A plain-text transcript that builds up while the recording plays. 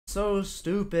So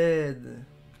stupid.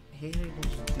 I hate how you can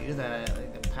just do that.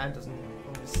 Like the pad doesn't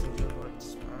always seem to know what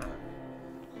spot.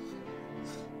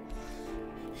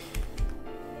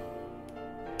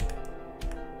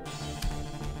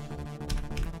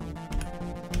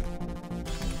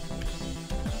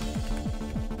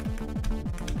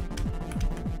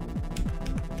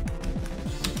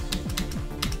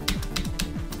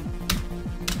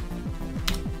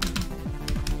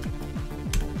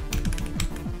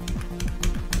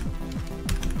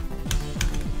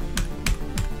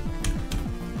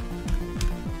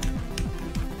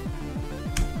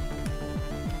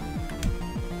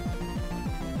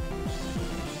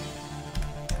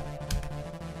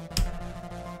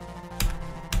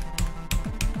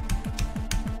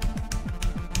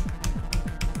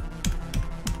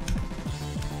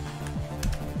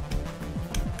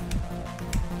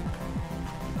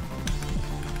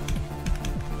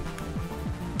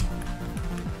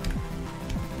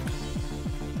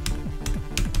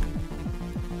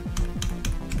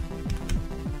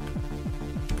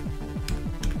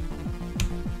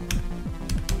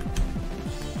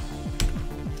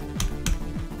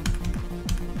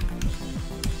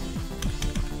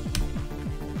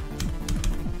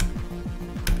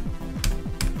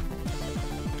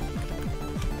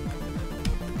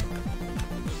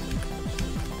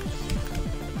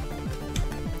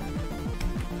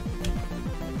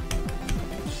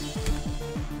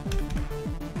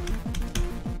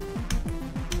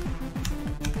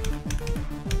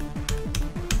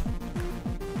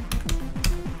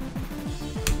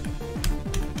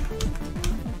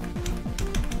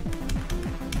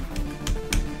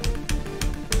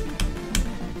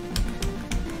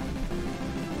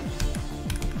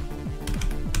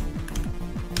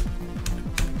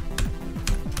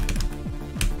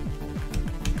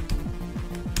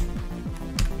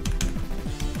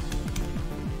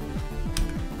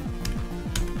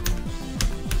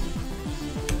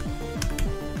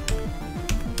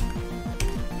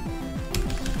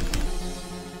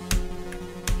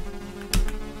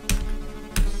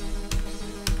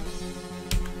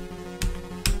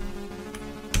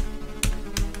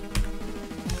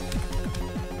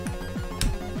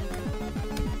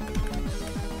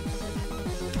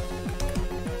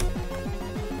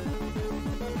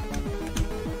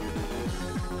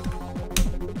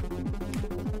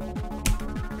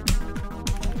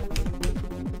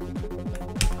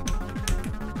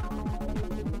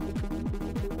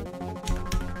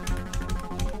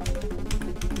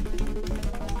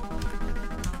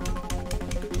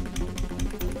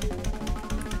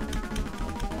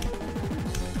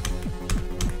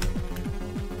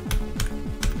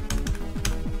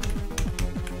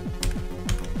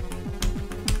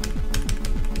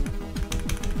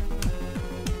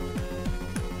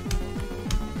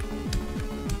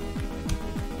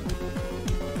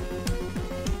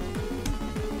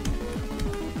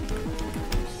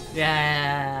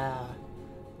 Yeah.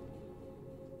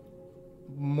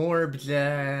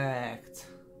 Orbject.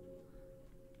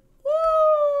 Woo!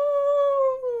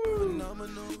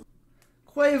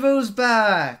 Quavo's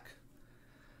back.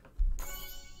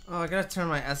 Oh, I gotta turn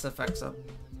my SFX up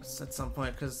at some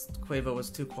point because Quavo was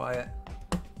too quiet.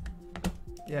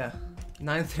 Yeah,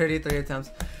 933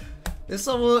 attempts. This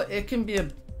level, it can be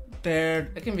a bear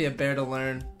to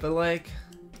learn, but like,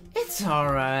 it's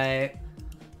alright.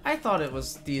 I thought it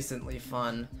was decently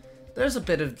fun. There's a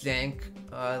bit of jank,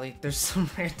 like there's some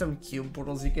random cube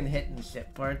portals you can hit in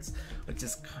ship parts, which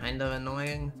is kind of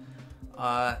annoying.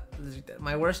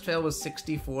 My worst fail was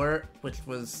 64, which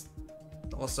was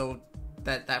also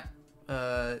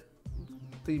the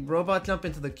robot jump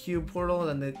into the cube portal,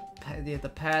 then the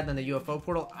pad, then the UFO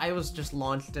portal. I was just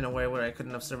launched in a way where I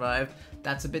couldn't have survived.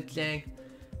 That's a bit jank.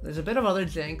 There's a bit of other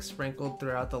jank sprinkled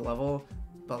throughout the level,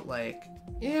 but like,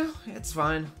 yeah, it's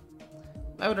fine.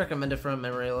 I would recommend it for a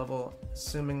memory level,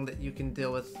 assuming that you can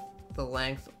deal with the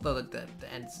length, though the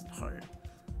end's hard.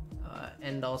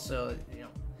 And also, you know,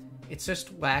 it's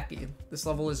just wacky. This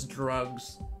level is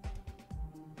drugs.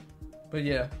 But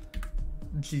yeah,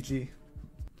 GG.